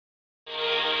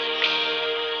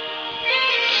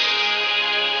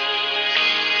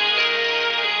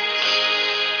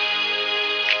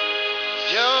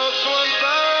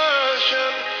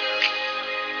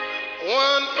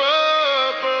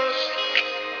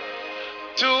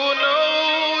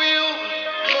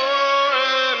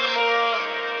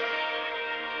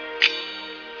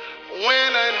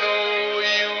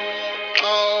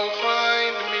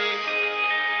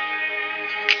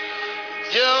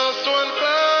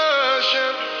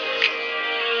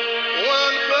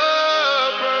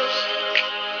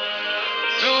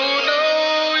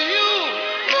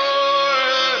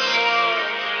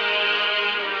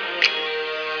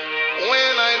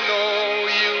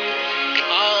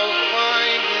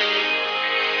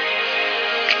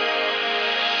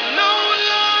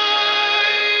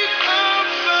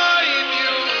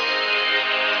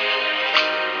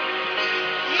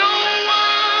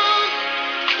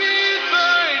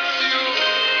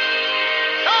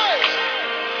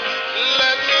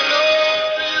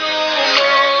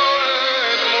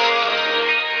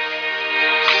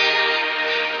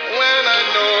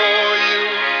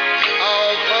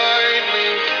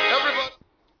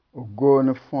Ògo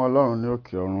ni fún Ọlọ́run ní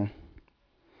òkè ọ̀run.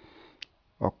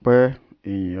 Ọpẹ́,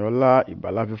 ìyìn, ọlá,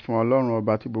 ìbálá fi fún Ọlọ́run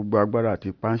ọba tí gbogbo agbára àti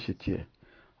ipá ń ṣe tiẹ̀.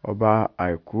 Ọba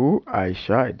àìkú,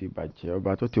 àìsà, ìdìbàjẹ́,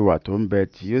 ọba tó ti wà tó ń bẹ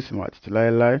tí yóò sì wà títí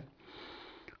láéláé.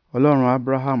 Ọlọ́run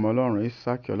Abraham, Ọlọ́run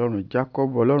Isaac, Ọlọ́run Jacob,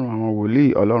 Ọlọ́run àwọn wòlíì,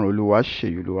 Ọlọ́run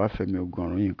Olúwaṣeyì, Olúwafẹ́mi ogun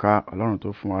ọ̀run yín ká. Ọlọ́run tó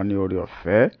fún wa ní oore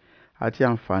ọ̀fẹ́ àti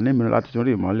àǹfààní mìíràn láti tún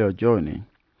rí ìmọ́lẹ̀ ọjọ́ òní.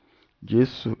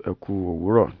 Jésù ẹ kú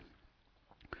òwúrọ̀.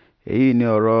 Èyí ni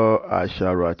ọ̀rọ̀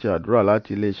àṣàrò àti àdúrà láti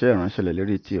iléeṣẹ́ ìránṣẹ́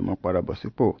ìlérí ti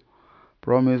ìmúpadàbọ̀sípò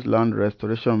Promise Land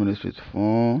Restoration Ministries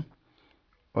fún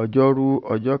ọjọ́rú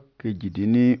ọjọ́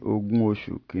 18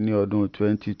 oṣù kìíní ọdún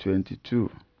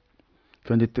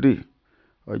 2023.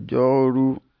 Ọjọ́rú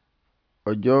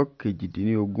ọjọ́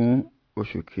 18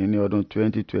 oṣù kìíní ọdún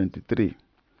 2023.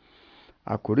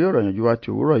 Àkórí ọ̀rọ̀ ìyànjú wa ti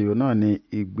òwúrọ̀ yìí náà ni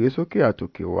ìgbésókè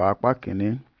àtòkè wá apá kìíní.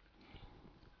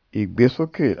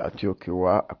 Ìgbésókè àti òkè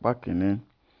wá apá kìíní.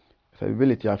 Ẹsẹ̀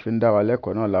Bíbélì tí a fi ń dá wa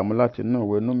lẹ́kọ̀ọ́ náà la mú láti inú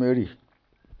ìwé Númérì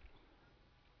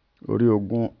orí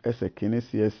 20 ẹsẹ̀ kìíní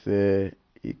sí ẹsẹ̀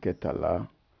ìkẹtàlá.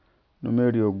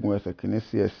 Númérì 20 ẹsẹ̀ kìíní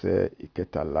sí ẹsẹ̀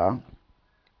ìkẹtàlá.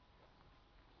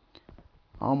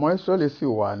 Àwọn ọmọ Ísírẹ́lì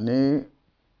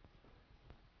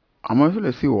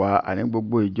sì wá àní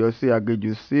gbogbo ìjọ sí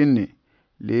aginjù Síìnì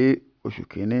lé oṣù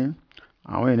kìíní.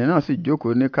 Àwọn ènìyàn náà sì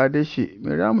jókòó ní Kádéṣì.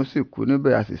 Míríámù sì kú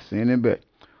níbẹ̀, a sì sin níbẹ̀.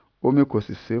 Omi kò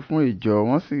sì sí fún ìjọ,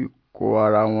 wọ́n sì kó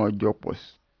ara wọn jọ pọ̀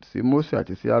sí Mósè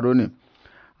àti sí Árónì.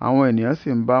 Àwọn ènìyàn sì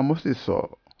ń bá Mósè sọ̀,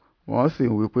 wọ́n sì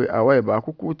ń wí pé, àwa ìbá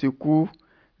kúkú ti kú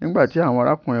nígbà tí àwọn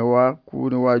arákùnrin wa kú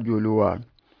níwájú Olúwa.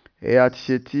 Èéha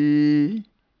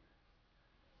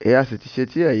sì ti ṣe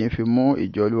tí ẹ̀yin fi mú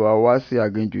ìjọ Olúwa wá sí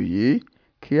aginjù yìí,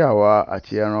 kí àwa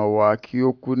àti ẹran wa kí ó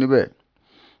kú níbẹ̀.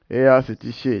 Èéha sì ti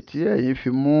ṣe tí ẹ̀yin fi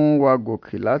mú wa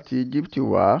gòkè láti Ejibiti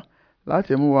wá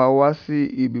láti mú wa wá sí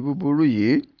ibi búburú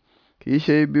yìí, kì í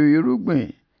ṣe ibi irúgbìn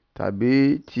tàbí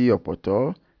ti ọ̀pọ̀tọ́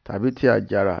tàbí ti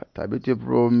àjàrà tàbí ti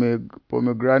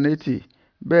pomegranate,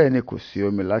 bẹ́ẹ̀ ni kò sí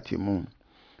omi láti mu.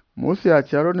 Mósè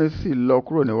àti Árónì sì lọ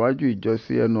kúrò níwájú ìjọ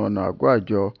sí ẹnu ọ̀nà àgọ́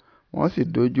àjọ, wọ́n sì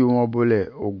dojú wọn bolẹ̀,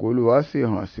 ògo Olúwa sì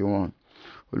hàn sí wọn.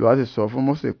 Olúwa sì sọ fún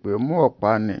Mósè pé, mú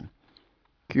ọ̀pá nì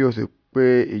kí o sì pe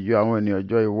ìjọ àwọn ènìyàn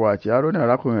jọ, ìwọ àti Árónì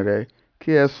arákùnrin rẹ,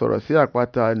 kí ẹ sọ̀rọ̀ sí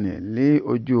àpáta nì ní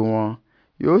ojú wọn,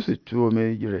 yóò sì tú omi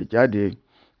rẹ̀ jáde.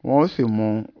 Wọ́n ó sì mu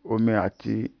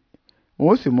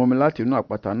omi láti inú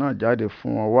àpáta náà jáde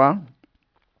fún wọn wá.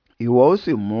 Ìwọ ó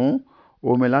sì mú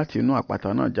omi láti inú àpáta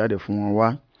náà jáde fún wọn wá.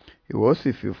 Ìwọ ó sì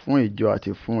fi fún ìjọ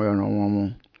àti fún ẹran wọn mu.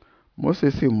 Mósè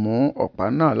sì mú ọ̀pá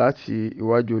náà láti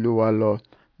iwájú Olúwa lọ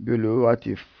bí Olúwa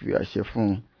ti fi àṣẹ fún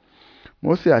un.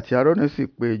 Mósè àti Árónì sì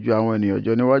pe ìjọ àwọn ènìyàn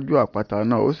jọ níwájú àpáta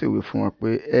náà, ó sì wí fún wọn pé,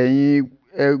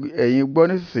 ẹ̀yin gbọ́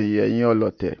nísinsìnyí, ẹ̀yin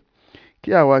ọlọ̀tẹ̀, kí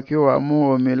àwa kí ó wá mú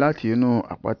omi láti inú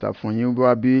àpáta fún yín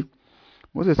wá bí?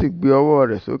 Mósè sì gbé ọwọ́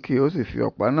rẹ̀ sókè, ó sì fi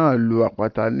ọ̀pá náà lu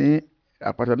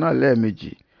àpáta náà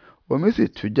lẹ́ẹ̀méjì. Omi sì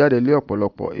tú jáde lé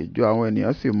ọ̀pọ̀lọpọ̀, ìjọ àwọn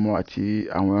ènìyàn sì mu àti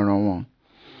àwọn ẹran wọn.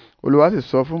 Olúwa sì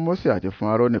sọ fún Mósè àti fún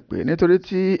Árónì pé, nítorí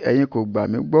tí ẹ̀yin kò gbà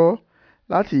mí gbọ́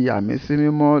láti yà mí sí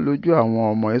mímọ́ lójú àwọn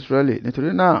ọmọ Ísírẹ́lì,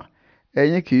 nítorí náà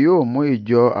ẹ̀yin kì yóò mú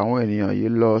ìjọ àwọn ènìyàn yìí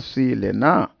lọ sí ilẹ̀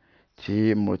náà tí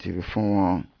mo ti fi fún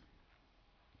wọn.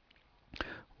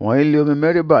 Wọ̀nyí lé omi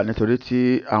Mẹ́ríbà, nítorí tí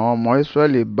àwọn ọmọ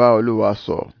Ísírẹ́lì bá Olúwa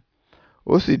sọ̀,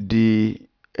 ó sì di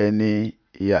ẹni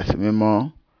ìyàsímímọ́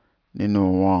nínú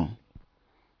wọn.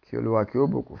 Kí Olúwa kí ó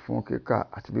bùkún fún kíkà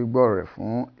àti gbígbọ́ rẹ̀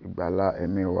fún ìgbàlà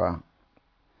ẹ̀mí wa.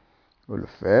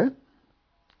 Olùfẹ́,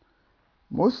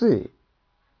 Mósè,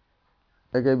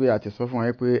 gẹ́gẹ́ bí a ti sọ fún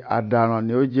wa pé adaran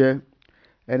ni ó jẹ́,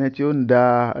 ẹni tí ó ń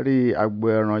darí agbo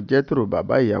ẹran Jethro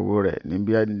bàbá ìyàwó rẹ̀ ní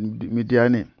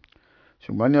Mídíánì.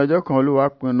 Ṣùgbọ́n ní ọjọ́ kan Olúwa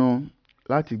pinnu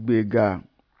láti gbé e ga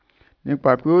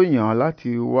nípa pé ó yàn án láti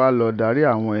wá lọ darí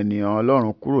àwọn ènìyàn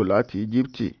Ọlọ́run kúrò láti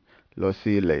Ejibiti lọ sí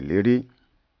ilẹ̀ ìlérí.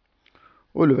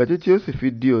 Olùfẹ́, títí ó sì fi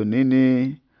di òní ni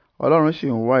Ọlọ́run sì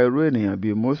ń wá irú ènìyàn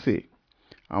bíi Mósè,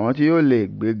 àwọn tí yóò lè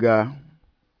gbé e ga.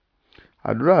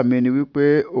 Àdúrà mi ni wípé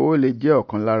ó lè jẹ́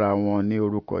ọ̀kan lára wọn ní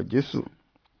orúkọ Jésù.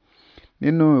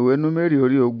 Nínú ìwé Númérì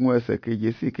orí 20 ẹsẹ̀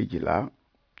 7 sí 12,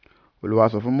 Olúwa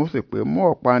sọ fún Mósè pé, mú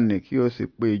ọ̀pá nì kí o sì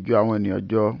pe ìjọ àwọn ènìyàn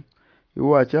jọ,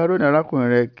 ìwọ àti Árónì arákùnrin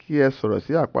rẹ, kí ẹ sọ̀rọ̀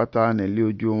sí àpáta nì lé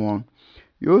ojú wọn,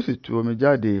 yóò sì tú omi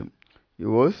jáde.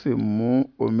 Ìwọ ó sì mú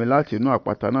omi láti inú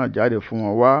àpáta náà jáde fún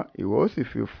wọn wá. Ìwọ ó sì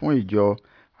fi fún ìjọ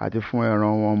àti fún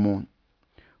ẹran wọn mu.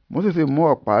 Mósè sì mú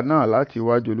ọ̀pá náà láti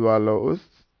iwájú Olúwa lọ,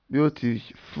 bí ó ti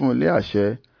fún un lé àṣẹ.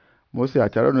 Mósè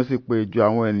àti Árónì sì pe ìjọ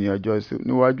àwọn ènìyàn jọ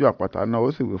níwájú àpáta náà, ó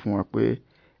sì wí fún wọn pé,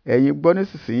 ẹ̀yin gbọ́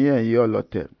nísinsìnyí, ẹ̀yin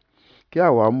ọlọ̀tẹ̀, kí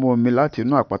àwa mú omi láti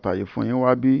inú àpáta yìí fún yín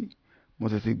wá bí?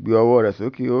 Mósè sì gbé ọwọ́ rẹ̀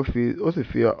sókè, ó sì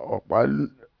fi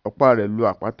ọ̀pá rẹ̀ lu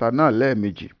àpáta náà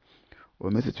lẹ́ẹ̀mejì,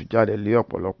 omi sì tú jáde lé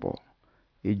ọ̀pọ̀lọpọ̀.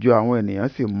 Ìjọ àwọn ènìyàn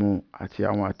sì mu àti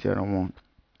àwọn àti ẹran wọn.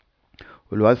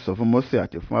 Olúwa sì sọ fún Mósè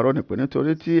àti fún Áárónì pé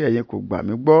nítorí tí ẹ̀yin kò gbà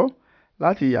mí gbọ́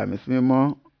láti yà mí sí mímọ́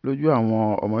lójú àwọn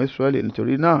ọmọ Ísírẹ́lì,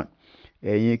 nítorí náà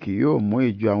ẹ̀yin kì yóò mú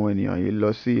ìjọ àwọn ènìyàn yìí lọ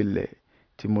sí ilẹ̀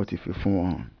tí mo ti fi fún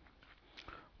wọn.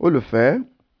 Olùfẹ́,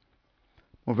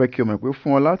 mo fẹ́ kí o mọ̀ pé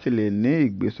fún ọ láti lè ní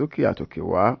ìgbésókè àtòkè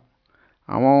wá,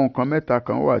 àwọn nǹkan mẹ́ta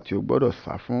kan wà tí o gbọ́dọ̀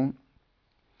sá fún.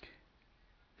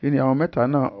 Kí ni àwọn mẹ́ta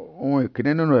náà? Ohun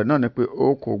ìkíní nínú rẹ̀ náà ni pé o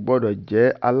kò gbọ́dọ̀ jẹ́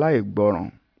aláìgbọràn.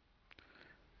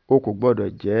 O kò gbọ́dọ̀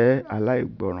jẹ́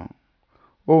aláìgbọràn.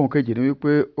 Ohun kejì ni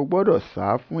wípé o gbọ́dọ̀ sá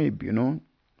fún ìbínú.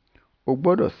 O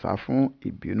gbọ́dọ̀ sá fún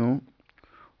ìbínú.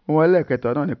 Ohun ẹlẹ́ẹ̀kẹta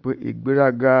náà ni pé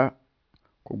ìgbéraga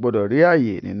kò gbọ́dọ̀ rí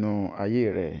ààyè nínú ayé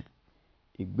rẹ.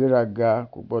 Ìgbéraga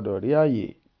kò gbọ́dọ̀ rí ààyè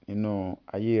nínú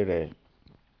ayé rẹ.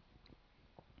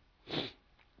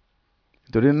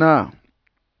 Nítorí náà,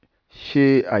 ṣe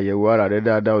àyẹ̀wò ara rẹ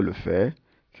dáadáa olùfẹ́,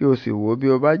 kí o sì wò bí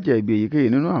o bá jẹ̀bi èyíkéyìí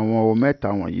nínú àwọn ohun mẹ́ta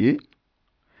wọ̀nyí.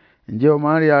 Ǹjẹ́ o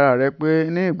máa ń rí ara rẹ pé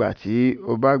ní ìgbà tí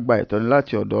o bá gba ìtọ́ni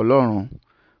láti ọ̀dọ̀ Ọlọ́run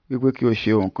wípé kí o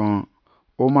ṣe nǹkan,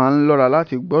 o máa ń lọ́ra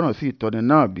láti gbọ́ràn sí ìtọ́ni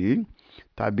náà bí?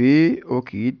 Tàbí o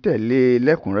kì í tẹ̀lé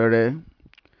lẹ́kùnrẹ́rẹ́?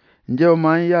 Ǹjẹ́ o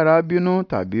máa ń yára bínú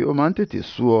tàbí o máa ń tètè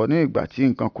sú ọ ní ìgbà tí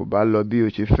nǹkan kò bá lọ bí o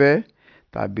ṣe fẹ́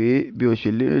tàbí bí o ṣe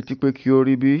lérètí pé kí ó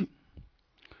rí bí?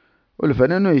 Olùfẹ́,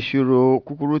 nínú ìṣirò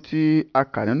kúkúrú tí a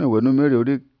kà nínú ìwé Númérì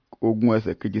orí 20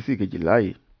 ẹsẹ̀ 1 sí 12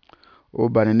 yìí, ó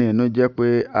bani ní inú jẹ́ pé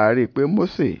a rí i pé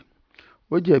Mósè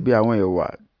ó jẹ̀bi àwọn ìwà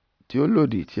tí ó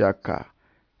lòdì tí a kà,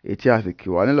 èyí tí a sì kì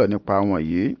wá nílọ̀ nípa wọn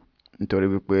yìí, nítorí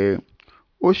wípé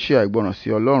ó ṣe àìgbọràn sí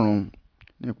Ọlọ́run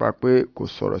nípa pé kò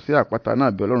sọ̀rọ̀ sí àpáta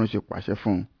náà bí Ọlọ́run ṣe pàṣẹ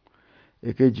fún un.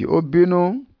 Èkejì, ó bínú.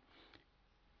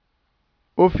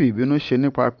 Ó fi ìbínú ṣe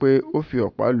nípa pé ó fi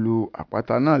ọ̀pá lu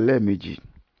àpáta náà lẹ́ẹ̀mejì.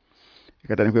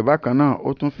 Ìkẹta ni pé bákan náà ó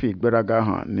tún fi ìgbéraga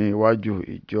hàn ní iwájú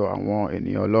ìjọ àwọn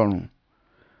ènìyàn Ọlọ́run.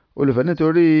 Olùfẹ́,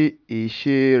 nítorí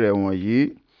ìṣe rẹ̀ wọ̀nyí,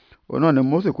 òun náà ni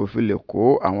Mósè kò fi lè kó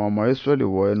àwọn ọmọ Ísírẹ́lì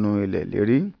wọ inú ilẹ̀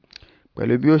ìlérí.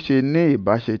 Pẹ̀lú bí ó ṣe ní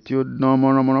ìbáṣe tí ó dán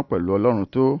mọ́ránmọ́rán pẹ̀lú Ọlọ́run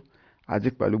tó, àti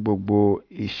pẹ̀lú gbogbo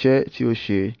iṣẹ́ tí ó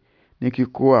ṣe ní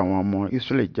kíkó àwọn ọmọ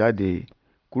Ísírẹ́lì jáde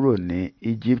kúrò ní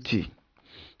Íjíbítì.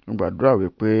 Mo gbàdúrà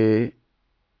wípé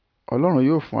Ọlọ́run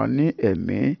yóò fún wa ní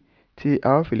ẹ̀mí tí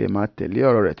a ó fi lè máa tẹ̀lé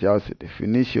ọ̀rọ̀ rẹ̀, tí a ó sì fi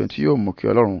ní ṣe ohun tí yóò mú kí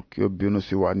Ọlọ́run kí ó bínú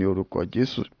sí wa ní orúkọ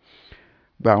Jésù.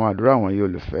 Gba àwọn àdúrà wọ̀nyí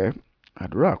olùfẹ́.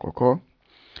 Àdúrà àkọ́kọ́: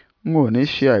 n ò ní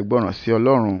ṣe àìgbọràn sí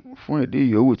Ọlọ́run fún ìdí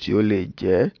yòówù tí ó lè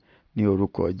jẹ́ ní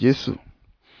orúkọ Jésù.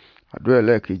 Àdúrà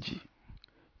ẹlẹ́ẹ̀kejì: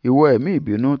 ìwọ ẹ̀mí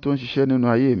ìbínú tó ń ṣiṣẹ́ nínú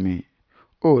ayé mi,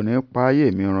 ò ní pa ayé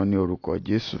mi run ní orúkọ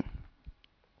Jésù.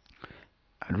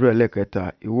 Àdúrà ẹlẹ́ẹ̀kẹta: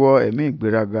 ìwọ ẹ̀mí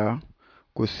ìgbéraga,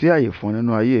 kò sí àyè fún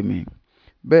nínú ayé mi,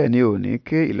 bẹ́ẹ̀ ni ò ní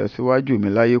ké ìlọsíwájú mi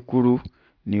láyé kúrú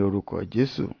ní orúkọ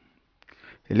Jésù.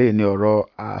 Eléyìí ni ọ̀rọ̀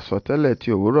àsọtẹ́lẹ̀ ti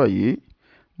òwúrọ̀ yìí.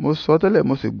 Mo sọ tẹ́lẹ̀,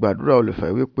 mo sì gbàdúrà olùfẹ́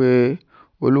wípé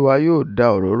Olúwa yóò da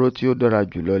òróró tí ó dára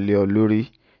jùlọ lé ọ lórí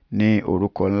ní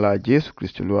orúkọ ńlá Jésù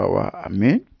Kristi Olúwa wa.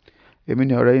 Àmín. Èmi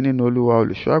ni ọ̀rẹ́ yín nínú Olúwa,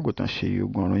 olùṣọ́ àgùntàn Ṣèyí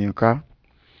Ogun Ọ̀rúnyìnká.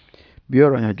 Bí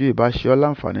ọ̀rọ̀ ìyànjú yìí bá ṣe ọ́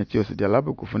láǹfààní tí o sì di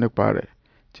alábùkún fún nípa rẹ̀,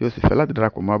 tí o sì fẹ́ láti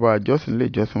darapọ̀ mọ́ bá ìjọsìn ilé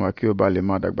ìjọsìn wa kí o bá lè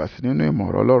máa dàgbà sí nínú ìmọ̀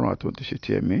ọ̀rọ̀ Ọlọ́run àti ohun tí ṣe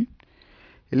ti ẹ̀mí.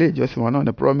 Ilé ìjọsìn wa náà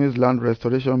ni Promise Land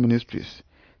Restoration Ministries,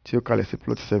 tí ó kalẹ̀ sí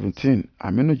plot 17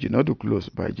 Aminu Jinadu Close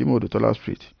by Jimoh Odutola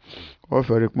Street, off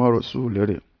Erikmoro,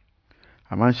 Surulere.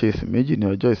 A máa ń ṣe ìsìn méjì ní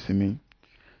ọjọ́ ìsinmi.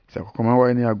 Ìsìn àkọ́kọ́ máa ń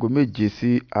wáyé ní aago 7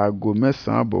 sí aago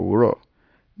 9 àbọ̀ òwúrọ̀,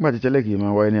 nígbà tí tẹ́lẹ̀kejì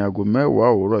máa ń wáyé ní aago 10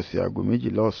 òwúrọ̀ sí aago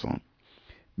 12 ọ̀sán.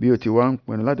 Bí o ti wá ń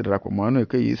pinnu láti darapọ̀ mọ́ àánú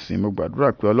èkéyìí ìsìn, mo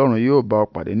gbàdúrà pé Ọlọ́run yóò bá ọ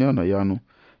pàdé ní ọ̀nà ìyanu,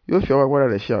 yóò fi ọwọ́ agbára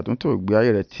rẹ̀ ṣe àtúntò ìgbé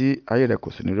ayé rẹ tí ayé rẹ kò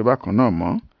sì ní rí bákan náà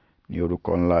mọ́, ní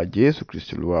orúkọ ńlá Jésù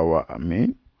Kristi Olúwa wa. Àmín.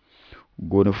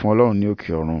 Ògo ni fún Ọlọ́run ní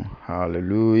òkè ọ̀run.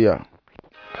 Hallelujah.